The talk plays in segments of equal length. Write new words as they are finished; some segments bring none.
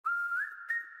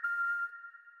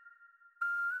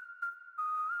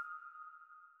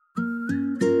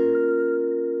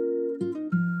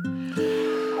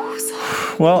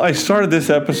Well, I started this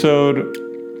episode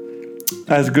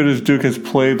as good as Duke has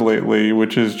played lately,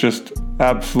 which is just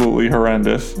absolutely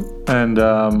horrendous. And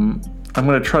I'm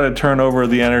going to try to turn over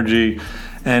the energy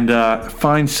and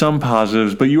find some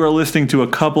positives. But you are listening to a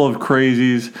couple of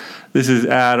crazies. This is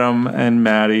Adam and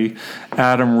Maddie.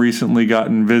 Adam recently got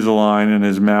Invisalign in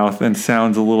his mouth and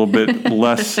sounds a little bit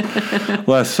less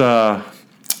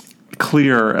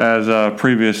clear as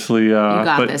previously. You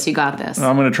got this.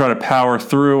 I'm going to try to power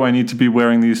through. I need to be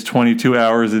wearing these 22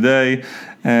 hours a day.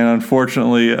 And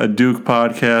unfortunately, a Duke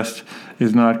podcast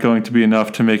is not going to be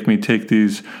enough to make me take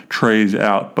these trays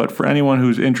out. But for anyone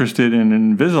who's interested in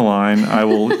Invisalign, I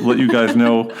will let you guys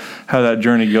know how that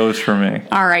journey goes for me.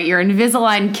 All right, your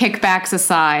Invisalign kickbacks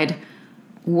aside,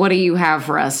 what do you have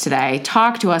for us today?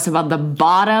 Talk to us about the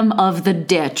bottom of the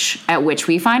ditch at which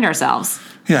we find ourselves.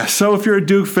 Yeah, so if you're a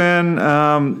Duke fan,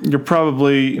 you're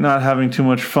probably not having too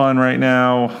much fun right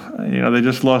now. You know, they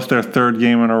just lost their third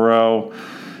game in a row.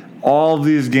 All of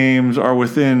these games are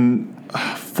within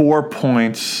 4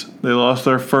 points. They lost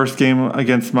their first game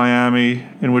against Miami,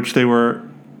 in which they were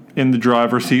in the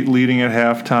driver's seat, leading at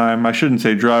halftime. I shouldn't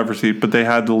say driver's seat, but they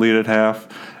had the lead at half.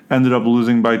 Ended up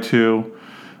losing by 2.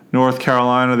 North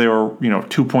Carolina, they were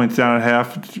 2 points down at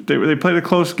half. They played a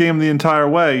close game the entire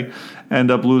way. End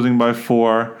up losing by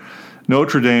 4.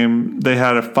 Notre Dame, they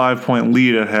had a 5-point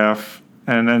lead at half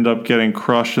and end up getting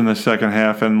crushed in the second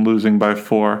half and losing by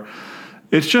 4.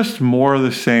 It's just more of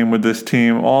the same with this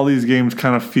team. All these games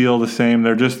kind of feel the same.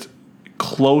 They're just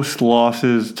close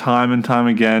losses time and time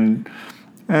again.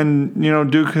 And,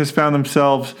 Duke has found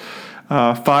themselves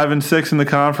 5-6 in the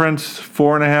conference,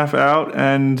 4.5 out,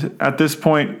 and at this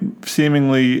point,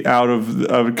 seemingly out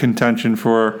of contention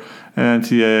for an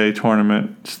NCAA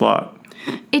tournament slot.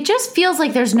 It just feels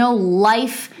like there's no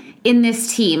life in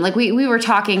this team. Like we were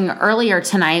talking earlier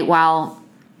tonight while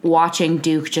watching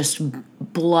Duke just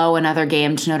blow another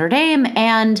game to Notre Dame,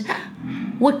 and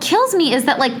what kills me is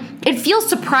that it feels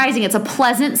surprising. It's a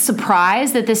pleasant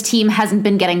surprise that this team hasn't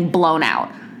been getting blown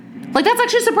out. That's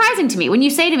actually surprising to me. When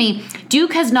you say to me,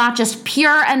 Duke has not just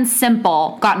pure and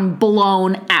simple gotten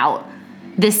blown out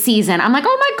this season, I'm like,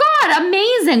 oh my God,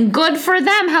 amazing. Good for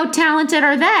them. How talented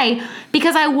are they?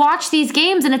 Because I watch these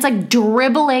games and it's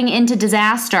dribbling into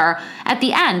disaster at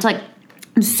the end.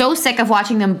 I'm so sick of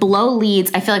watching them blow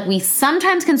leads. I feel like we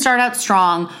sometimes can start out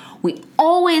strong. We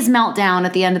always melt down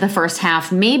at the end of the first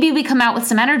half. Maybe we come out with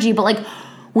some energy, but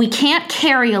we can't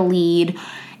carry a lead.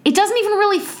 It doesn't even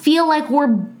really feel like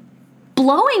we're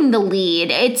blowing the lead.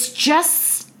 It's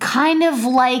just kind of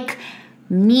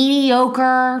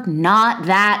mediocre, not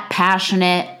that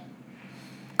passionate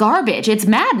garbage. It's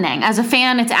maddening. As a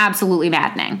fan, it's absolutely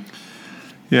maddening.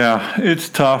 Yeah, it's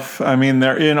tough. I mean,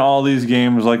 they're in all these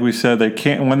games. Like we said, they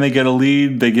can't. When they get a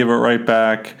lead, they give it right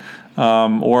back.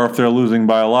 Or if they're losing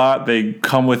by a lot, they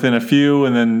come within a few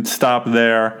and then stop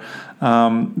there.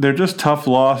 They're just tough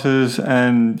losses.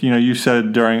 And, you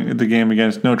said during the game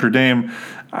against Notre Dame,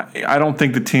 I don't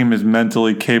think the team is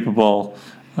mentally capable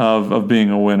of being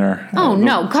a winner. Oh,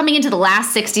 no. Coming into the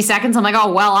last 60 seconds, I'm like,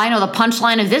 oh, well, I know the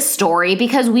punchline of this story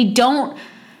because we don't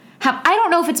I don't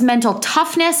know if it's mental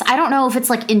toughness. I don't know if it's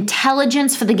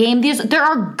intelligence for the game. There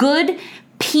are good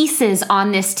pieces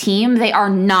on this team. They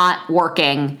are not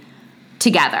working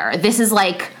together. This is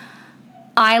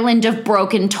island of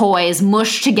broken toys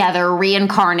mushed together,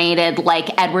 reincarnated like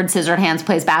Edward Scissorhands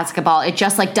plays basketball. It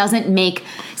just doesn't make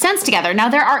sense together. Now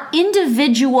there are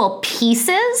individual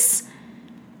pieces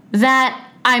that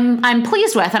I'm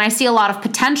pleased with and I see a lot of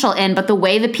potential in, but the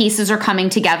way the pieces are coming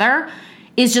together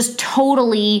is just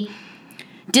totally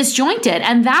disjointed.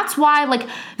 And that's why,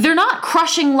 they're not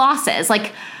crushing losses.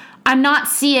 I'm not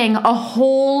seeing a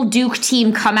whole Duke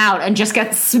team come out and just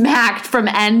get smacked from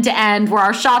end to end where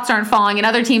our shots aren't falling and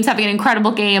other teams having an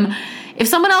incredible game. If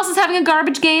someone else is having a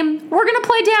garbage game, we're going to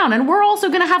play down. And we're also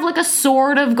going to have a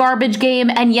sort of garbage game.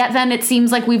 And yet then it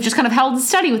seems like we've just kind of held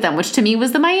steady with them, which to me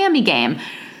was the Miami game.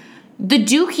 The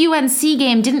Duke-UNC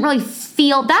game didn't really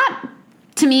feel that.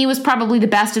 To me, was probably the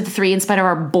best of the three in spite of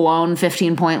our blown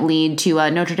 15-point lead to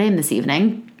Notre Dame this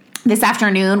evening. This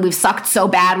afternoon, we've sucked so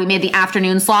bad, we made the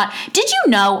afternoon slot. Did you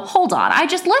know? Hold on.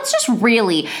 Let's just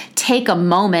really take a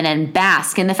moment and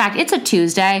bask in the fact it's a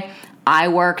Tuesday. I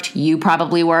worked. You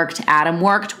probably worked. Adam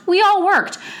worked. We all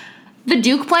worked. The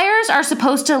Duke players are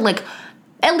supposed to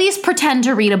at least pretend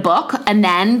to read a book and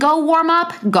then go warm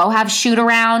up, go have shoot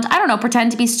around. I don't know,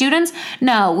 pretend to be students.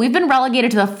 No, we've been relegated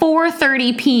to the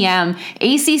 4:30 p.m.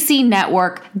 ACC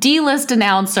network D-list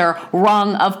announcer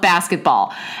rung of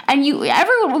basketball. And we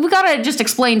got to just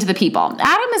explain to the people.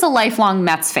 Adam is a lifelong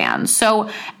Mets fan. So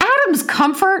Adam Tatum's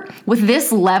comfort with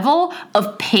this level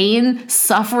of pain,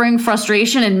 suffering,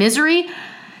 frustration, and misery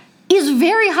is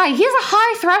very high. He has a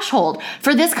high threshold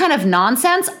for this kind of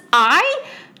nonsense. I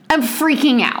am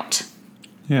freaking out.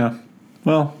 Yeah.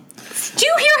 Well, do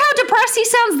you hear how depressed he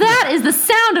sounds? That is the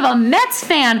sound of a Mets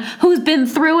fan who's been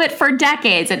through it for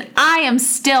decades, and I am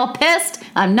still pissed.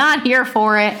 I'm not here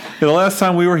for it. Yeah, the last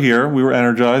time we were here, we were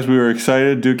energized. We were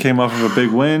excited. Duke came off of a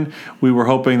big win. We were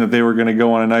hoping that they were going to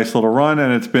go on a nice little run,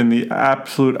 and it's been the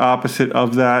absolute opposite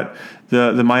of that.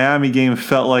 The Miami game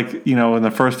felt like, in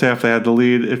the first half they had the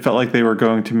lead. It felt like they were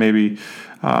going to maybe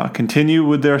continue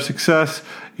with their success.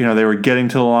 They were getting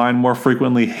to the line more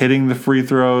frequently, hitting the free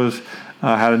throws.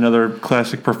 Had another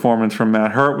classic performance from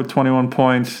Matt Hurt with 21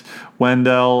 points.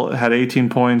 Wendell had 18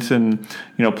 points and,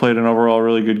 played an overall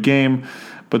really good game.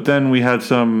 But then we had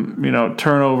some,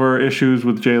 turnover issues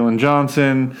with Jalen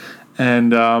Johnson.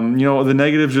 And, the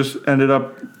negatives just ended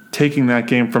up taking that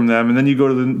game from them. And then you go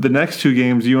to the next two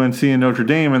games, UNC and Notre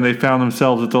Dame, and they found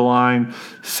themselves at the line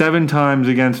 7 times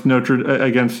against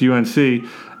UNC.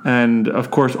 And,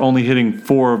 of course, only hitting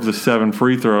 4 of the 7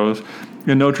 free throws.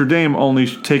 And Notre Dame only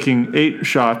taking 8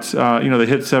 shots. They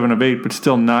hit 7 of 8, but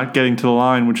still not getting to the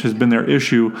line, which has been their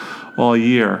issue all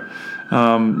year.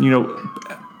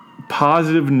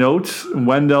 Positive notes,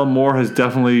 Wendell Moore has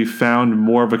definitely found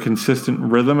more of a consistent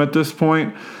rhythm at this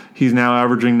point. He's now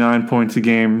averaging 9 points a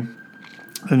game.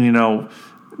 And,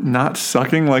 not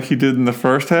sucking like he did in the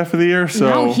first half of the year. So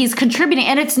no, he's contributing.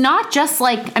 And it's not just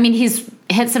he's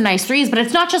hit some nice threes, but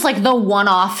it's not just like the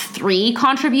one-off 3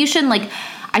 contribution.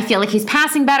 I feel like he's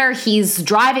passing better. He's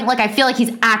driving. I feel like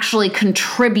he's actually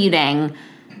contributing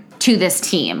to this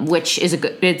team, which is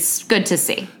it's good to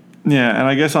see. Yeah, and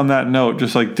I guess on that note,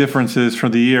 just differences for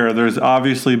the year, there's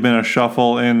obviously been a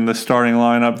shuffle in the starting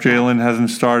lineup. Jalen hasn't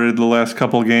started the last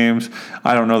couple games.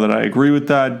 I don't know that I agree with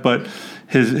that, but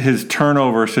his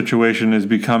turnover situation is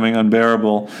becoming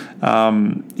unbearable.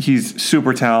 He's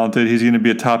super talented. He's going to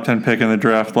be a top 10 pick in the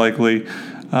draft likely.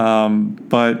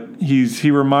 But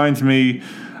he reminds me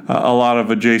a lot of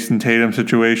a Jason Tatum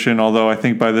situation, although I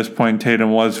think by this point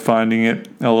Tatum was finding it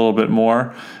a little bit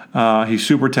more. He's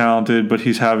super talented, but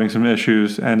he's having some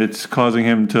issues, and it's causing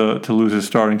him to lose his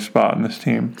starting spot in this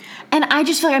team. And I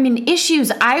just feel issues,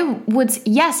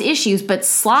 issues, but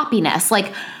sloppiness.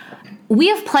 We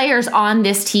have players on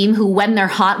this team who, when they're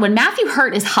hot, when Matthew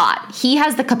Hurt is hot, he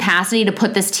has the capacity to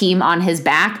put this team on his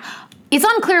back. It's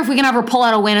unclear if we can ever pull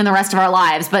out a win in the rest of our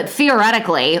lives, but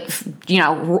theoretically,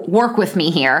 work with me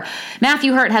here.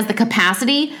 Matthew Hurt has the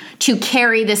capacity to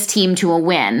carry this team to a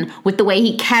win with the way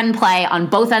he can play on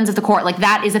both ends of the court.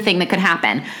 That is a thing that could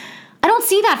happen. I don't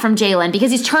see that from Jalen because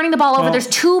he's turning the ball over. There's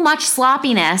too much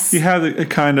sloppiness. He had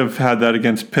that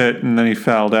against Pitt, and then he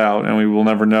fouled out, and we will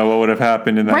never know what would have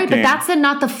happened in that game. Right, but that's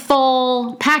not the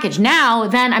full package. Now,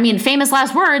 famous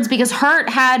last words, because Hurt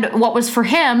had what was for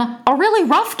him a really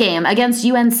rough game against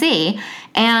UNC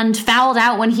and fouled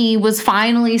out when he was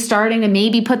finally starting to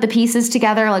maybe put the pieces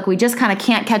together. We just kind of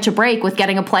can't catch a break with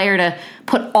getting a player to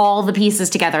put all the pieces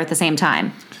together at the same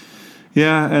time.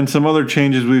 Yeah, and some other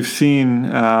changes we've seen.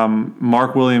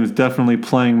 Mark Williams definitely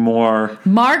playing more.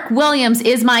 Mark Williams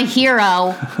is my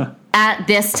hero at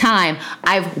this time.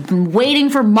 I've been waiting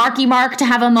for Marky Mark to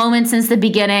have a moment since the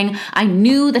beginning. I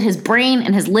knew that his brain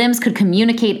and his limbs could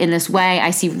communicate in this way.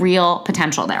 I see real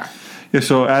potential there. Yeah,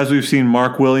 so as we've seen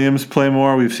Mark Williams play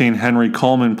more, we've seen Henry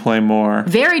Coleman play more.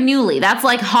 Very newly. That's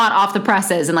hot off the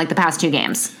presses in the past 2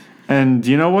 games. And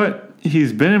you know what?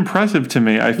 He's been impressive to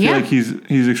me. I feel like he's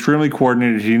extremely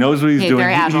coordinated. He knows what he's doing.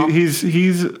 Very agile.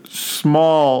 He's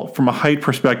small from a height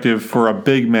perspective for a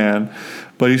big man,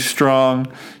 but he's strong.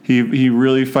 He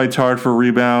really fights hard for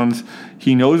rebounds.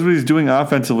 He knows what he's doing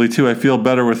offensively too. I feel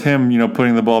better with him,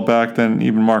 putting the ball back than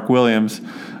even Mark Williams.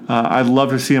 I'd love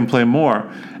to see him play more.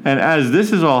 And as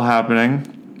this is all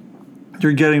happening,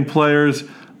 you're getting players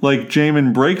like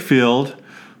Jamin Brakefield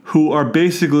who are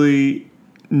basically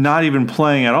not even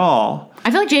playing at all. I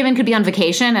feel like Jamin could be on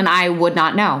vacation, and I would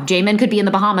not know. Jamin could be in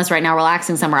the Bahamas right now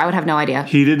relaxing somewhere. I would have no idea.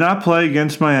 He did not play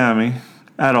against Miami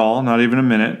at all, not even a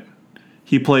minute.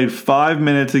 He played 5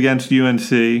 minutes against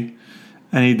UNC,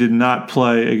 and he did not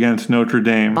play against Notre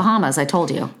Dame. Bahamas, I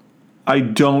told you. I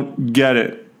don't get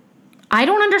it. I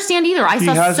don't understand either. I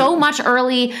saw so much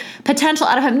early potential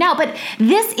out of him now, but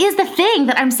this is the thing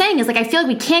that I'm saying is I feel like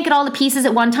we can't get all the pieces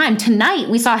at one time. Tonight,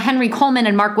 we saw Henry Coleman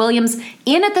and Mark Williams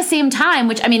in at the same time,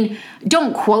 which,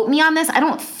 don't quote me on this. I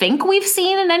don't think we've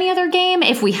seen in any other game.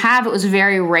 If we have, it was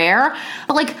very rare.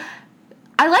 But,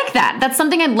 I like that. That's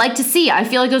something I'd like to see. I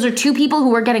feel like those are 2 people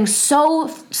who are getting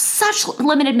such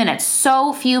limited minutes,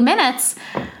 so few minutes,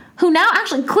 who now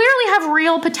actually clearly have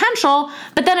real potential,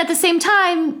 but then at the same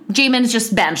time, Jamin's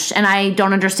just benched, and I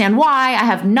don't understand why. I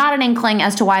have not an inkling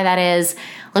as to why that is.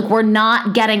 Like, we're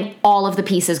not getting all of the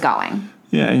pieces going.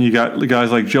 Yeah, and you got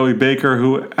guys like Joey Baker,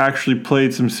 who actually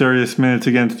played some serious minutes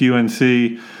against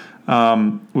UNC,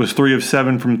 was 3 of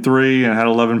 7 from 3 and had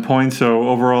 11 points, so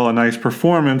overall a nice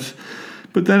performance.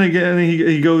 But then again,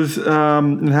 he goes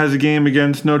and has a game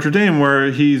against Notre Dame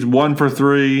where he's 1 for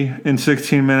 3 in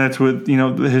 16 minutes with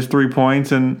his 3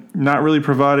 points and not really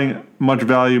providing much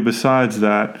value besides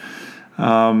that.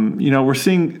 We're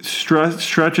seeing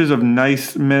stretches of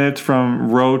nice minutes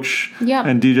from Roach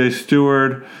and DJ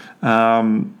Stewart,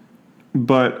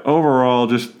 but overall,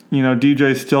 just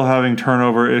DJ's still having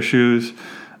turnover issues,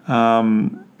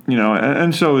 and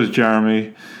so is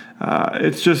Jeremy.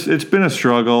 It's been a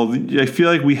struggle. I feel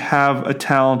like we have a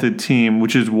talented team,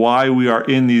 which is why we are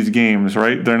in these games,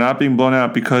 right? They're not being blown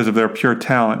out because of their pure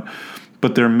talent,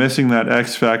 but they're missing that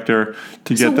X factor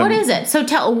to get them. So what is it?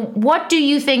 So what do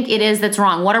you think it is that's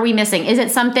wrong? What are we missing? Is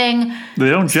it something they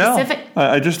don't specific? Gel?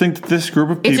 I just think that this group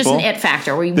of people... It's just an it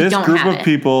factor where we don't have it. This group of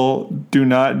people do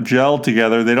not gel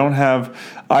together. They don't have...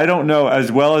 I don't know,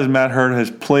 as well as Matt Hurt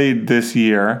has played this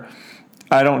year,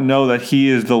 I don't know that he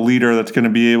is the leader that's going to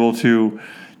be able to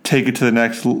take it to the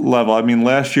next level. I mean,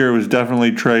 last year it was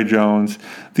definitely Trey Jones.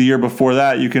 The year before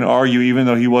that, you can argue, even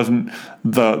though he wasn't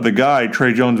the guy,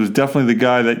 Trey Jones was definitely the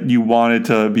guy that you wanted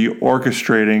to be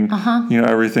orchestrating,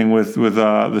 everything with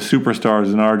the superstars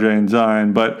and RJ and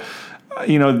Zion. But,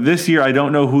 this year I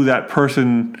don't know who that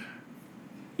person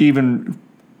even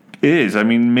is. I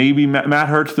mean, maybe Matt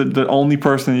Hurt's the only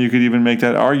person that you could even make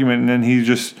that argument, and then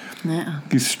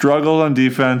he struggled on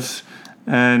defense.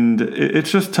 And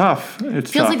it's just tough. It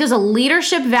feels like there's a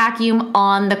leadership vacuum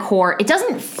on the court. It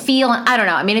doesn't feel, I don't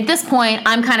know. I mean, at this point,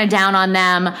 I'm kind of down on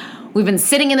them. We've been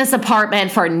sitting in this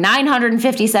apartment for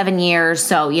 957 years.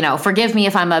 So, forgive me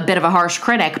if I'm a bit of a harsh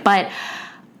critic, but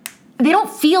they don't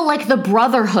feel like the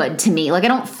brotherhood to me. Like, I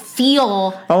don't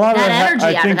feel that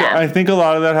energy out of them. I think a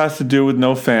lot of that has to do with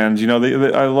no fans. I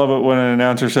love it when an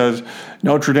announcer says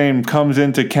Notre Dame comes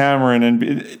into Cameron, and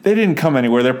they didn't come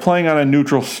anywhere. They're playing on a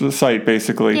neutral site,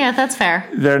 basically. Yeah, that's fair.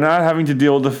 They're not having to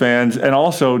deal with the fans, and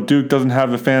also Duke doesn't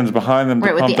have the fans behind them to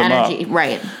pump them up. Right, with the energy,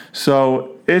 right.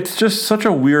 So it's just such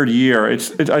a weird year.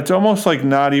 It's almost like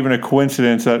not even a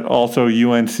coincidence that also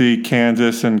UNC,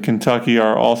 Kansas, and Kentucky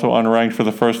are also unranked for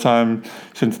the first time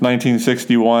since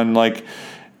 1961. Like,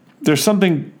 there's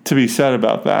something to be said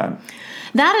about that.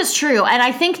 That is true. And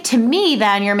I think, to me,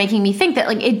 then you're making me think that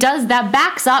that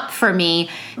backs up for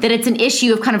me that it's an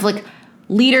issue of kind of like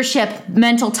leadership,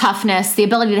 mental toughness, the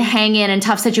ability to hang in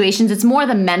tough situations. It's more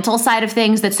the mental side of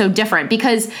things that's so different,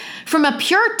 because from a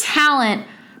pure talent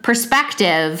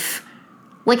perspective,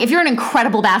 like, if you're an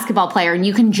incredible basketball player and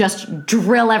you can just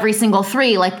drill every single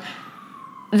three, like,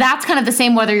 that's kind of the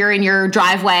same whether you're in your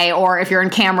driveway or if you're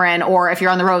in Cameron or if you're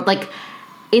on the road. Like,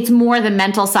 it's more the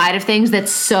mental side of things that's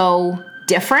so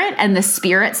different, and the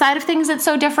spirit side of things that's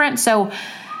so different. So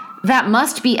that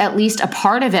must be at least a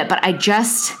part of it. But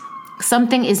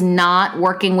something is not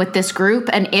working with this group.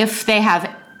 And if they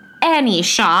have any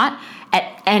shot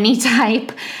at any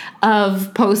type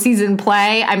of postseason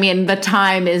play, I mean, the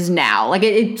time is now. Like,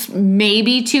 it's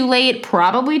maybe too late,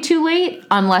 probably too late,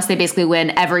 unless they basically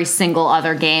win every single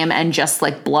other game and just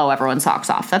blow everyone's socks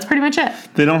off. That's pretty much it.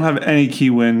 They don't have any key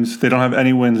wins. They don't have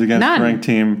any wins against a ranked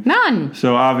team. None.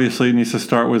 So obviously it needs to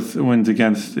start with wins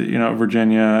against,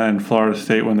 Virginia and Florida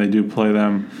State when they do play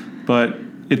them. But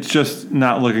it's just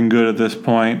not looking good at this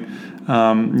point.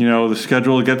 The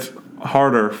schedule gets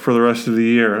harder for the rest of the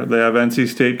year. They have NC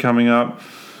State coming up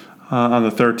on the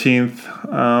 13th,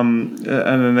 and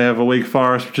then they have a Wake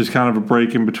Forest, which is kind of a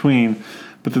break in between.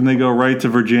 But then they go right to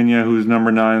Virginia, who's number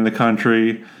 9 in the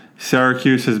country.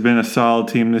 Syracuse has been a solid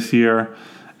team this year,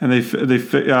 and they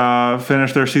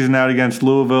finished their season out against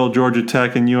Louisville, Georgia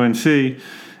Tech, and UNC.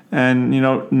 And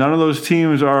none of those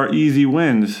teams are easy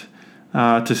wins,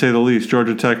 to say the least.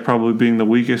 Georgia Tech probably being the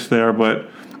weakest there, but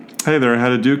hey, they're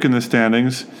ahead of Duke in the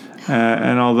standings.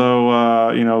 And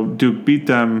although Duke beat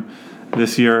them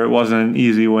this year, it wasn't an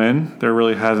easy win. There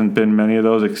really hasn't been many of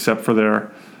those except for their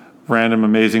random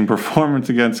amazing performance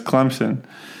against Clemson,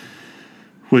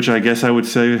 which I guess I would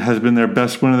say has been their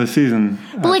best win of the season.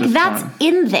 But that's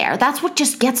in there. That's what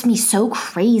just gets me so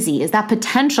crazy, is that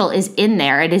potential is in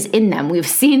there. It is in them. We've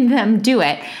seen them do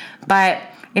it. But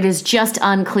it is just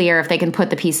unclear if they can put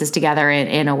the pieces together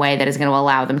in a way that is going to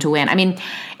allow them to win. I mean,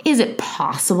 is it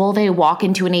possible they walk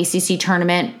into an ACC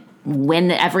tournament, win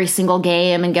every single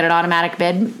game, and get an automatic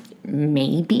bid?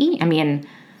 Maybe. I mean,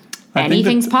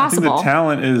 anything's possible. I think the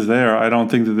talent is there. I don't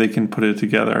think that they can put it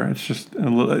together. It's just a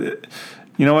little,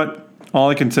 you know what? All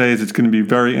I can say is it's going to be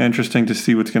very interesting to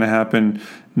see what's going to happen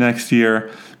next year,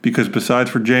 because besides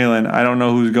for Jalen, I don't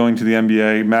know who's going to the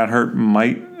NBA. Matt Hurt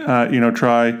might,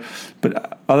 try.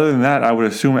 But other than that, I would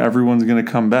assume everyone's going to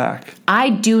come back. I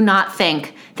do not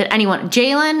think that anyone,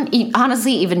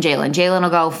 honestly, even Jalen will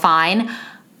go fine.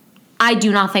 I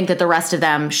do not think that the rest of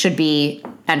them should be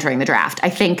entering the draft. I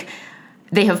think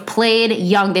they have played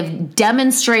young. They've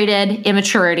demonstrated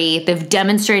immaturity. They've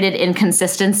demonstrated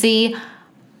inconsistency.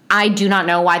 I do not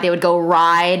know why they would go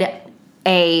ride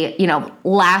a,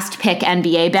 last pick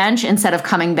NBA bench instead of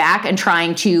coming back and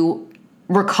trying to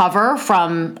recover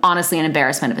from, honestly, an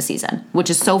embarrassment of a season, which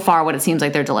is so far what it seems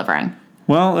like they're delivering.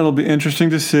 Well, it'll be interesting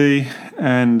to see.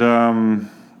 And,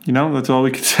 that's all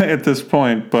we can say at this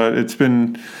point. But it's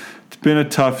been a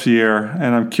tough year.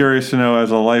 And I'm curious to know,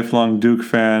 as a lifelong Duke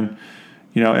fan,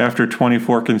 after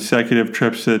 24 consecutive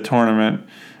trips to the tournament,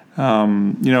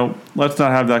 let's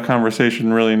not have that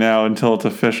conversation really now until it's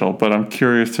official, but I'm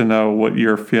curious to know what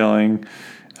you're feeling.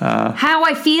 How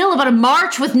I feel about a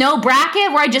March with no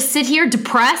bracket, where I just sit here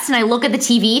depressed and I look at the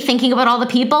TV thinking about all the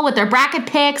people with their bracket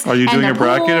picks. Are you doing a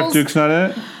bracket pools. if Duke's not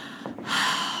in it?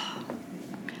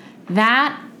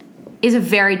 That is a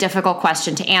very difficult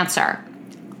question to answer.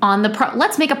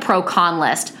 Let's make a pro-con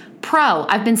list. Pro,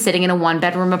 I've been sitting in a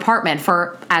one-bedroom apartment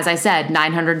for, as I said,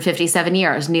 957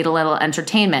 years. Need a little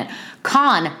entertainment.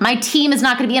 Con, my team is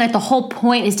not going to be in it. The whole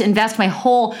point is to invest my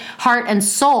whole heart and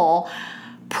soul.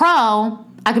 Pro,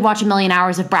 I could watch 1 million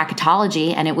hours of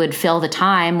bracketology, and it would fill the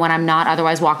time when I'm not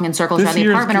otherwise walking in circles around the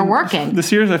apartment or working.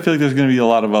 This year, I feel like there's going to be a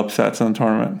lot of upsets in the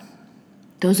tournament.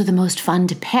 Those are the most fun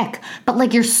to pick.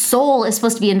 But, your soul is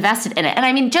supposed to be invested in it. And,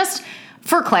 I mean, just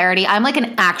for clarity, I'm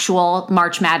an actual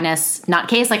March Madness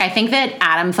nutcase. I think that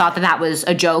Adam thought that was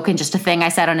a joke and just a thing I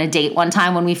said on a date one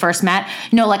time when we first met.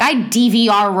 No, I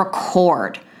DVR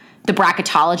record the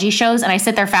bracketology shows, and I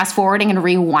sit there fast forwarding and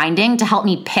rewinding to help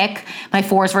me pick my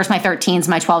 4s versus my 13s,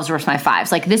 my 12s versus my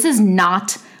 5s. This is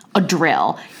not a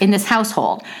drill in this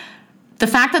household. The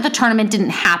fact that the tournament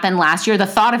didn't happen last year, the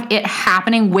thought of it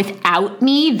happening without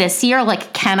me this year,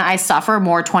 can I suffer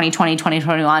more 2020,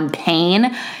 2021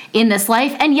 pain in this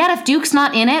life? And yet, if Duke's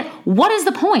not in it, what is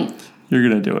the point? You're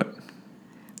going to do it.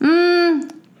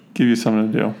 Give you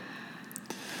something to do.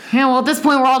 Yeah, well, at this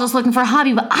point, we're all just looking for a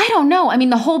hobby, but I don't know. I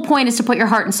mean, the whole point is to put your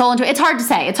heart and soul into it. It's hard to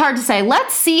say.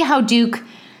 Let's see how Duke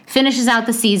finishes out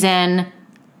the season.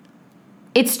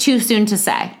 It's too soon to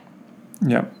say.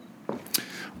 Yep.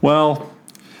 Well,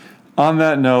 on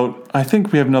that note, I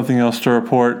think we have nothing else to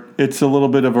report. It's a little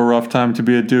bit of a rough time to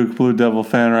be a Duke Blue Devil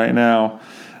fan right now,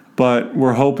 but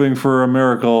we're hoping for a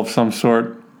miracle of some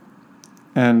sort,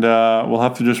 and we'll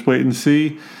have to just wait and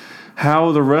see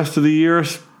how the rest of the year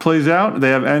plays out. They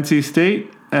have NC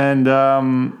State, and,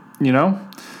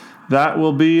 that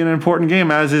will be an important game,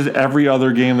 as is every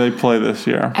other game they play this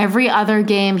year. Every other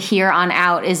game here on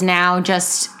out is now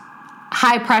just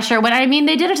high pressure. But I mean,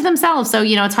 they did it to themselves, so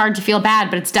it's hard to feel bad,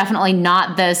 but it's definitely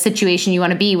not the situation you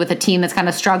want to be with a team that's kind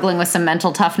of struggling with some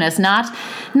mental toughness. Not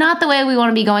the way we want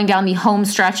to be going down the home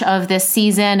stretch of this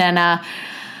season. And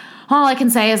all I can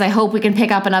say is I hope we can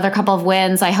pick up another couple of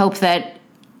wins. I hope that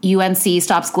UNC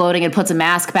stops gloating and puts a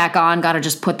mask back on. Got to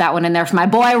just put that one in there for my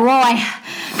boy Roy.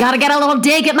 Got to get a little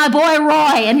dig at my boy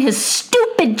Roy and his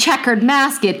stupid checkered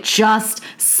mask. It just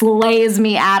slays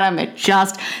me, Adam. It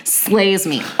just slays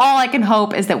me. All I can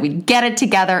hope is that we get it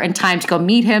together in time to go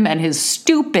meet him and his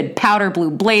stupid powder blue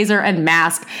blazer and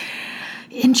mask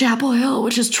in Chapel Hill,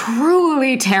 which is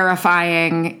truly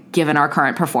terrifying given our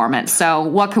current performance. So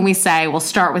what can we say? We'll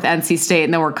start with NC State,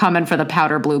 and then we're coming for the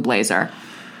powder blue blazer.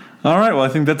 All right, well, I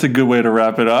think that's a good way to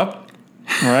wrap it up.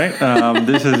 All right,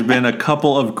 this has been a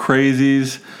couple of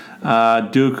crazies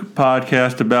Duke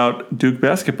podcast about Duke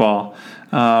basketball.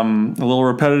 A little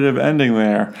repetitive ending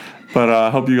there, but I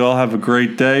hope you all have a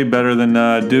great day, better than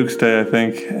Duke's day, I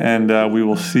think, and we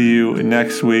will see you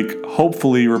next week,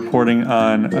 hopefully reporting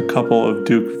on a couple of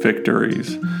Duke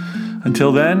victories.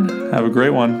 Until then, have a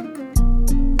great one.